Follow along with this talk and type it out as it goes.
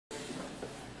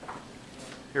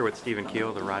Here with Stephen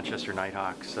Keogh, the Rochester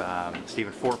Nighthawks.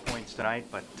 Stephen, 4 points tonight,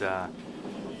 but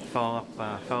fell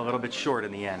a little bit short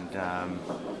in the end.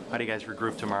 How do you guys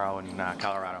regroup tomorrow in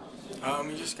Colorado?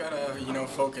 We just gotta,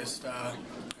 focus. I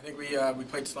think we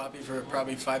played sloppy for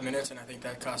probably 5 minutes, and I think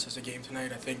that cost us a game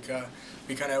tonight. I think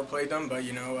we kind of outplayed them, but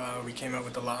we came out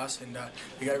with the loss, and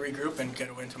we gotta regroup and get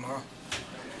a win tomorrow.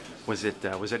 Was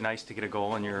it nice to get a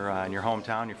goal in your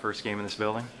hometown, your first game in this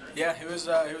building? Yeah, it was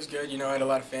good. I had a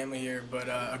lot of family here, but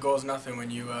a goal is nothing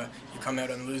when you come out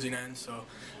on the losing end. So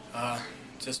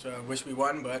just wish we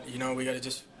won, but we got to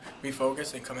just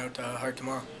refocus and come out hard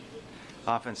tomorrow.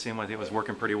 Offense seemed like it was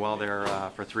working pretty well there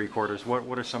for 3 quarters.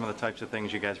 What are some of the types of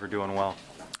things you guys were doing well?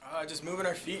 Just moving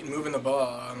our feet and moving the ball.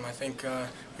 I think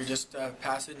we're just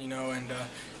passing, and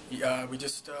we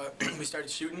just we started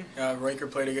shooting. Riker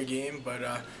played a good game, but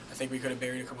I think we could have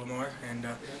buried a couple more. And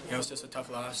it's just a tough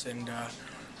loss. And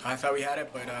I thought we had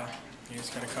it, but you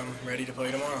just got to come ready to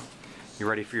play tomorrow. You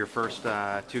ready for your first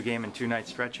 2-game and 2-night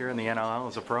stretch here in the NLL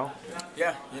as a pro?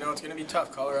 Yeah, it's going to be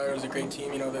tough. Colorado is a great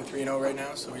team. They're 3-0 right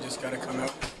now, so we just got to come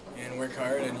out and work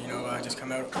hard and just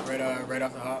come out right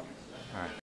off the hop. All right.